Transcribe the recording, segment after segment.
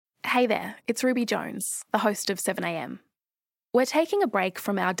Hey there, it's Ruby Jones, the host of 7am. We're taking a break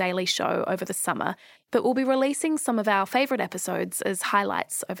from our daily show over the summer, but we'll be releasing some of our favourite episodes as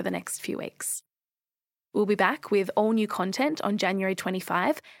highlights over the next few weeks. We'll be back with all new content on January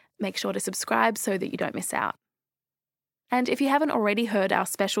 25. Make sure to subscribe so that you don't miss out. And if you haven't already heard our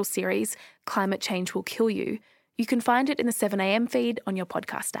special series, Climate Change Will Kill You, you can find it in the 7am feed on your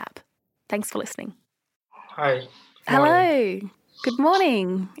podcast app. Thanks for listening. Hi. Hello. Good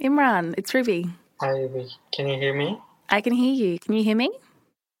morning, Imran. It's Ruby. Hi, Ruby. Can you hear me? I can hear you. Can you hear me?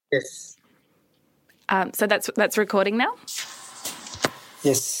 Yes. So that's recording now?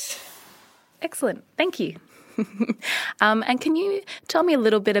 Yes. Excellent. Thank you. And can you tell me a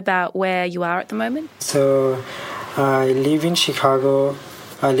little bit about where you are at the moment? So, I live in Chicago.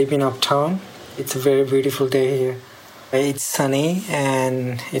 I live in Uptown. It's a very beautiful day here. It's sunny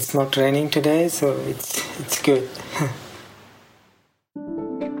and it's not raining today, so it's good.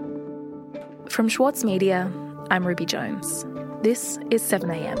 From Schwartz Media, I'm Ruby Jones. This is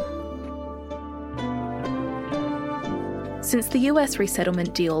 7am. Since the US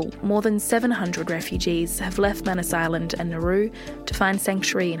resettlement deal, more than 700 refugees have left Manus Island and Nauru to find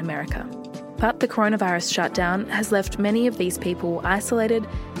sanctuary in America. But the coronavirus shutdown has left many of these people isolated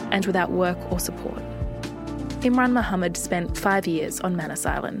and without work or support. Imran Mohammed spent 5 years on Manus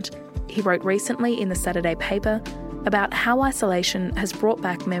Island. He wrote recently in the Saturday paper about how isolation has brought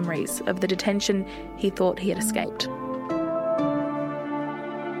back memories of the detention he thought he had escaped.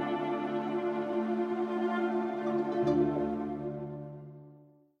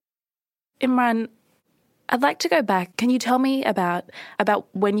 Imran, I'd like to go back. Can you tell me about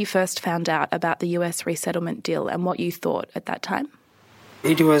when you first found out about the US resettlement deal and what you thought at that time?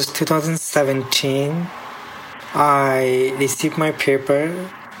 It was 2017. I received my paper,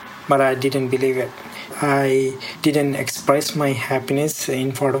 but I didn't believe it. I didn't express my happiness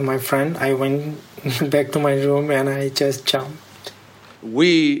in front of my friend. I went back to my room and I just jumped.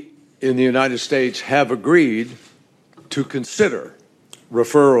 We in the United States have agreed to consider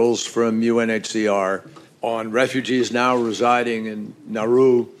referrals from UNHCR on refugees now residing in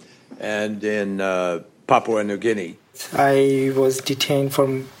Nauru and in Papua New Guinea. I was detained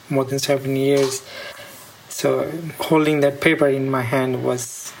for more than 7 years. So holding that paper in my hand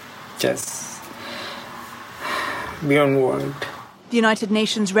was just beyond word. The United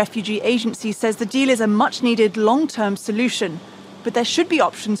Nations Refugee Agency says the deal is a much-needed long-term solution, but there should be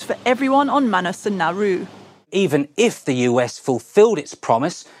options for everyone on Manus and Nauru. Even if the US fulfilled its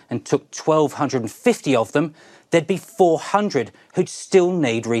promise and took 1,250 of them, there'd be 400 who'd still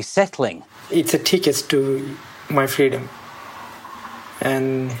need resettling. It's a ticket to my freedom.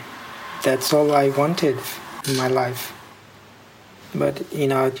 And that's all I wanted in my life. But,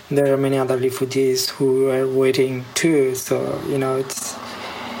 there are many other refugees who are waiting too. So, it's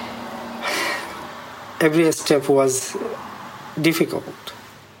every step was difficult.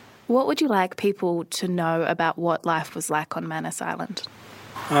 What would you like people to know about what life was like on Manus Island?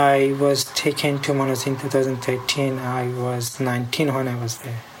 I was taken to Manus in 2013. I was 19 when I was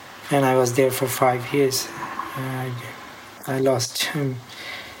there. And I was there for 5 years. I lost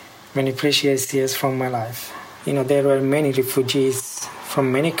many precious years from my life. There were many refugees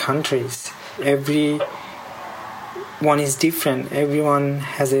from many countries. Everyone is different. Everyone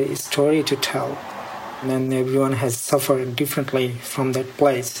has a story to tell. And everyone has suffered differently from that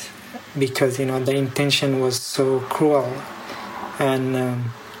place because, the intention was so cruel. And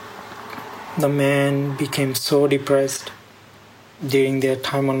the men became so depressed. During their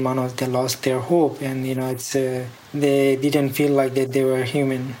time on Manus, they lost their hope. And, they didn't feel like that they were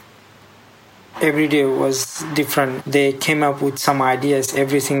human. Every day was different. They came up with some ideas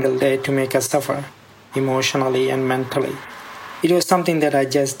every single day to make us suffer, emotionally and mentally. It was something that I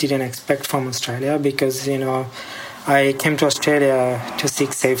just didn't expect from Australia because, I came to Australia to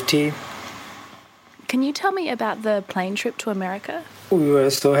seek safety. Can you tell me about the plane trip to America? We were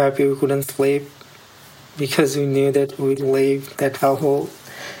so happy we couldn't sleep because we knew that we'd leave that hellhole.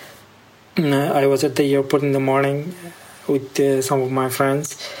 I was at the airport in the morning with some of my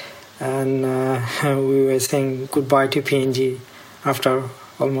friends. And we were saying goodbye to PNG after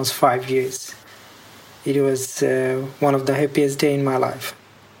almost 5 years. It was one of the happiest days in my life.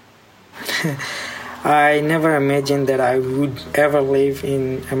 I never imagined that I would ever live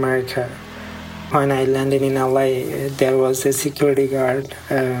in America. When I landed in LA, there was a security guard.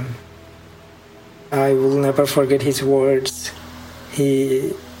 I will never forget his words.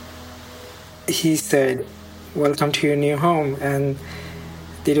 He said, "Welcome to your new home." And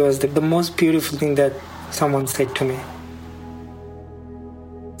it was the most beautiful thing that someone said to me.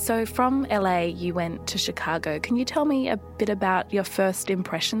 So from LA, you went to Chicago. Can you tell me a bit about your first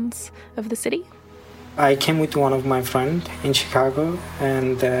impressions of the city? I came with one of my friends in Chicago,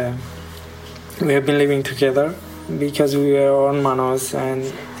 and we have been living together because we were on Manos and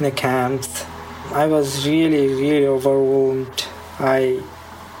in the camps. I was really, really overwhelmed. I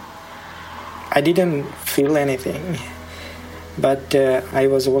didn't feel anything, but I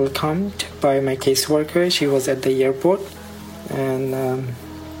was welcomed by my caseworker. She was at the airport, and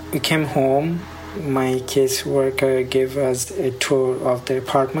we came home. My caseworker gave us a tour of the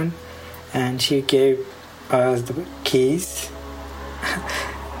apartment, and she gave us the keys.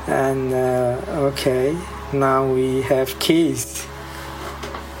 And okay, now we have keys.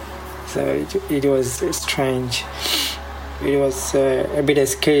 So it was strange. It was a bit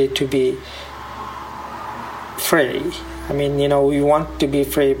scary to be free. I mean, we want to be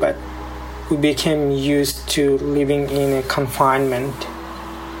free, but we became used to living in a confinement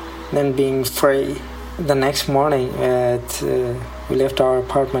than being free. The next morning, we left our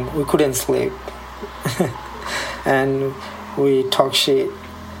apartment. We couldn't sleep. And we talked shit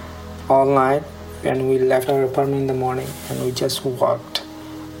all night, and we left our apartment in the morning, and we just walked.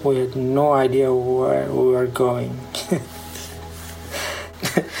 We had no idea where we were going.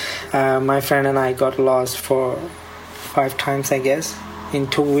 My friend and I got lost for 5 times, I guess, in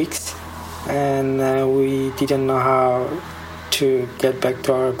 2 weeks. And we didn't know how to get back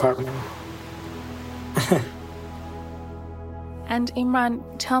to our apartment. And Imran,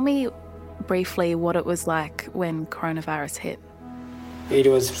 tell me briefly what it was like when coronavirus hit. It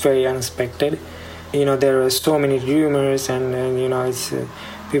was very unexpected. There were so many rumors, and it's,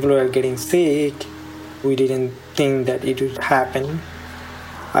 people were getting sick. We didn't think that it would happen.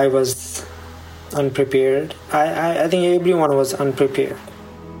 I was unprepared. I think everyone was unprepared.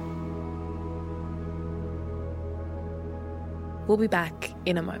 We'll be back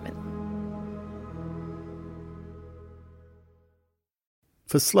in a moment.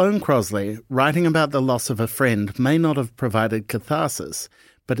 For Sloane Crosley, writing about the loss of a friend may not have provided catharsis,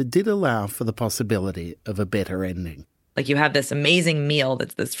 but it did allow for the possibility of a better ending. Like, you have this amazing meal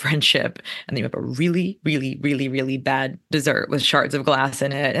that's this friendship, and then you have a really, really, really, really bad dessert with shards of glass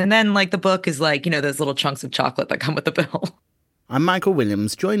in it. And then, the book is those little chunks of chocolate that come with the bill. I'm Michael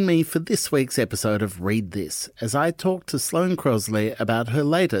Williams. Join me for this week's episode of Read This as I talk to Sloane Crosley about her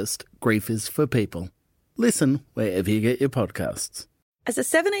latest, Grief is for People. Listen wherever you get your podcasts. As a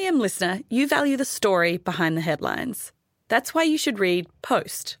 7am listener, you value the story behind the headlines. That's why you should read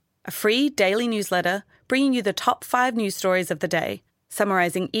Post, a free daily newsletter bringing you the top 5 news stories of the day,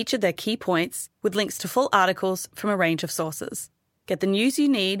 summarising each of their key points with links to full articles from a range of sources. Get the news you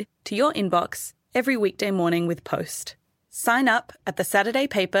need to your inbox every weekday morning with Post. Sign up at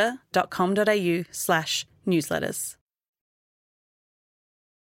thesaturdaypaper.com.au/newsletters.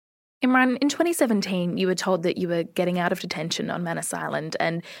 Imran, in 2017, you were told that you were getting out of detention on Manus Island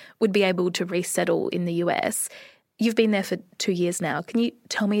and would be able to resettle in the US. You've been there for 2 years now. Can you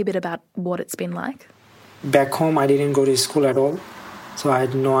tell me a bit about what it's been like? Back home, I didn't go to school at all, so I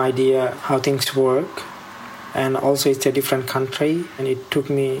had no idea how things work. And also, it's a different country, and it took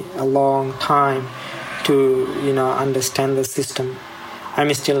me a long time to, understand the system.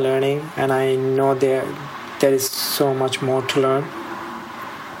 I'm still learning, and I know there is so much more to learn.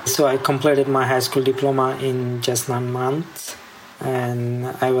 So I completed my high school diploma in just 9 months, and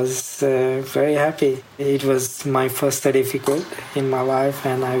I was very happy. It was my first certificate in my life,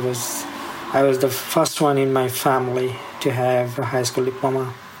 and I was the first one in my family to have a high school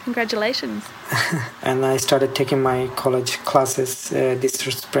diploma. Congratulations. And I started taking my college classes this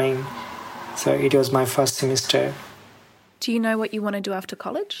spring, so it was my first semester. Do you know what you want to do after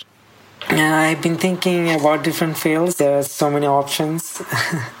college? I've been thinking about different fields. There are so many options.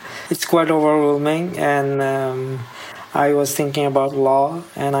 It's quite overwhelming, and I was thinking about law,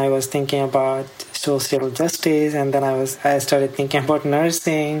 and I was thinking about social justice, and then I started thinking about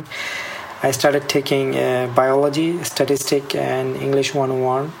nursing. I started taking biology, statistics, and English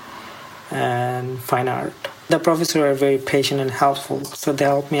 101, and fine art. The professors were very patient and helpful, so they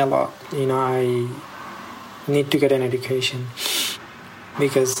helped me a lot. I need to get an education,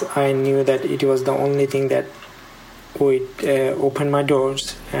 because I knew that it was the only thing that would open my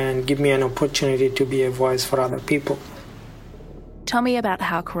doors and give me an opportunity to be a voice for other people. Tell me about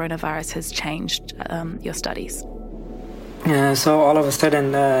how coronavirus has changed your studies. So all of a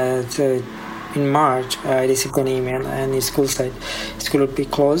sudden, in March, I received an email, and the school said school would be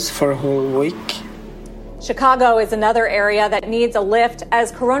closed for a whole week. Chicago is another area that needs a lift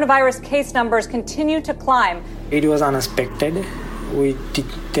as coronavirus case numbers continue to climb. It was unexpected. we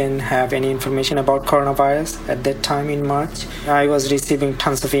didn't have any information about coronavirus at that time in March. I was receiving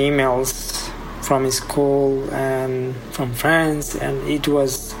tons of emails from school and from friends, and it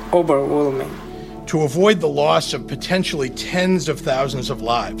was overwhelming. To avoid the loss of potentially tens of thousands of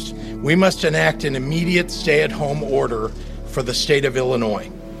lives, we must enact an immediate stay-at-home order for the state of Illinois.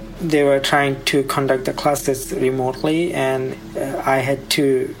 They were trying to conduct the classes remotely, and I had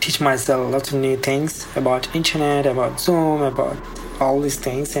to teach myself lots of new things about internet, about Zoom, about all these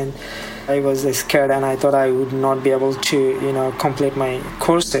things, and I was scared, and I thought I would not be able to, complete my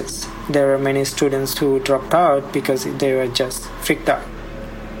courses. There were many students who dropped out because they were just freaked out.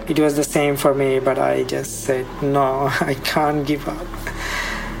 It was the same for me, but I just said, no, I can't give up.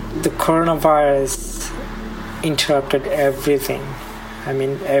 The coronavirus interrupted everything. I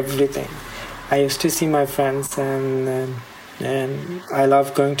mean, everything. I used to see my friends, and I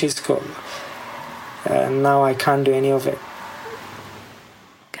love going to school. Now I can't do any of it.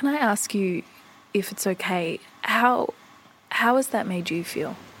 Can I ask you, if it's okay, how has that made you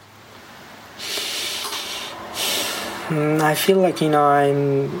feel? I feel like,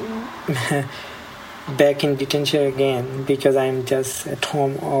 I'm back in detention again because I'm just at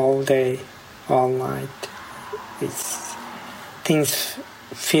home all day, all night. Things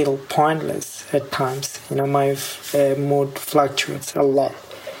feel pointless at times. My mood fluctuates a lot.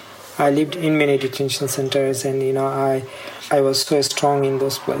 I lived in many detention centers, and I was so strong in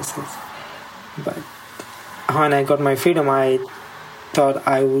those places. But when I got my freedom, I thought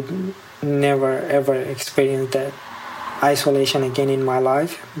I would never ever experience that isolation again in my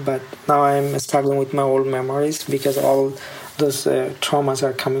life. But now I'm struggling with my old memories because all those traumas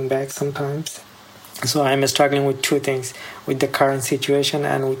are coming back sometimes. So I'm struggling with two things, with the current situation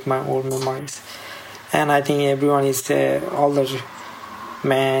and with my old memories. And I think everyone is, all the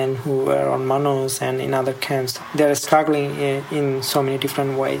men who were on Manus and in other camps, they're struggling in so many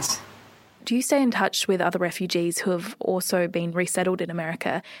different ways. Do you stay in touch with other refugees who have also been resettled in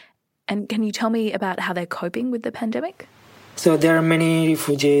America? And can you tell me about how they're coping with the pandemic? So there are many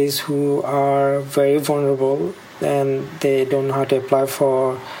refugees who are very vulnerable, and they don't know how to apply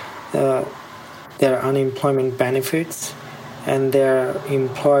for their unemployment benefits, and their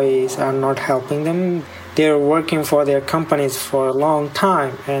employees are not helping them. They're working for their companies for a long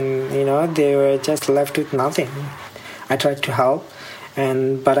time, and they were just left with nothing. I tried to help,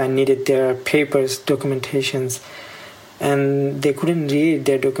 but I needed their papers, documentations, and they couldn't read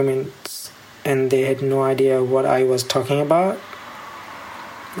their documents, and they had no idea what I was talking about,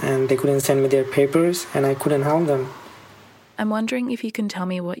 and they couldn't send me their papers, and I couldn't help them. I'm wondering if you can tell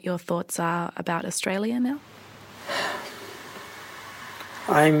me what your thoughts are about Australia now?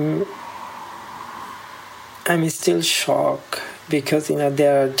 I'm still shocked because,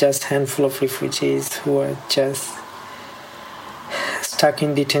 there are just a handful of refugees who are just stuck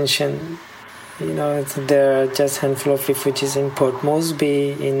in detention. There are just a handful of refugees in Port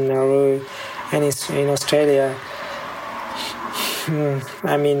Moresby, in Nauru, and in Australia.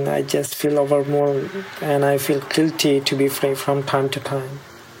 I just feel overwhelmed, and I feel guilty to be free from time to time.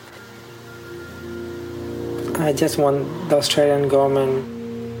 I just want the Australian government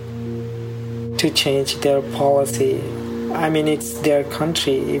to change their policy. It's their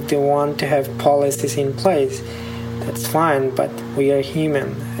country. If they want to have policies in place, that's fine, but we are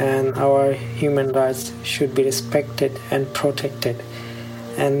human, and our human rights should be respected and protected.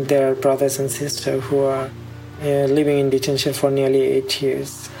 And there are brothers and sisters who are living in detention for nearly 8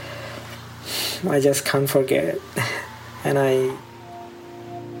 years. I just can't forget it. And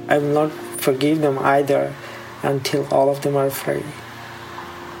I will not forgive them either until all of them are free.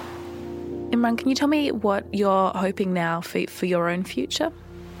 Imran, can you tell me what you're hoping now for your own future?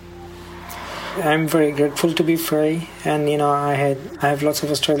 I'm very grateful to be free, and I have lots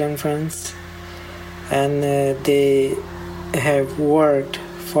of Australian friends, and they have worked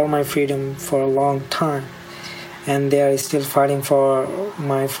for my freedom for a long time, and they are still fighting for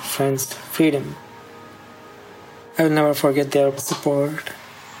my friends' freedom. I will never forget their support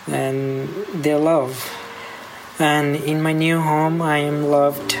and their love. And in my new home, I am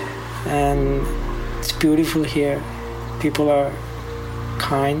loved, and it's beautiful here. People are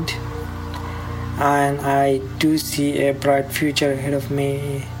kind, and I do see a bright future ahead of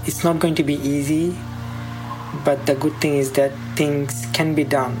me. It's not going to be easy, but the good thing is that things can be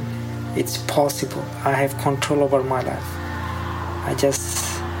done. It's possible. I have control over my life. I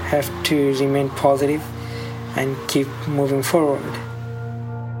just have to remain positive and keep moving forward.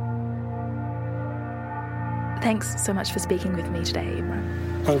 Thanks so much for speaking with me today,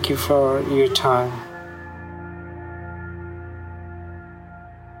 Imran. Thank you for your time.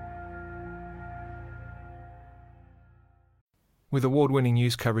 With award-winning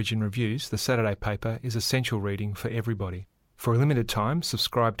news coverage and reviews, The Saturday Paper is essential reading for everybody. For a limited time,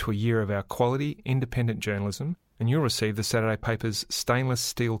 subscribe to a year of our quality, independent journalism, and you'll receive The Saturday Paper's stainless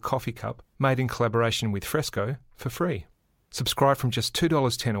steel coffee cup, made in collaboration with Fresco, for free. Subscribe from just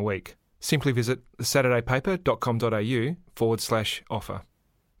 $2.10 a week. Simply visit thesaturdaypaper.com.au/offer.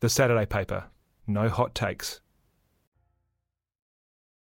 The Saturday Paper. No hot takes.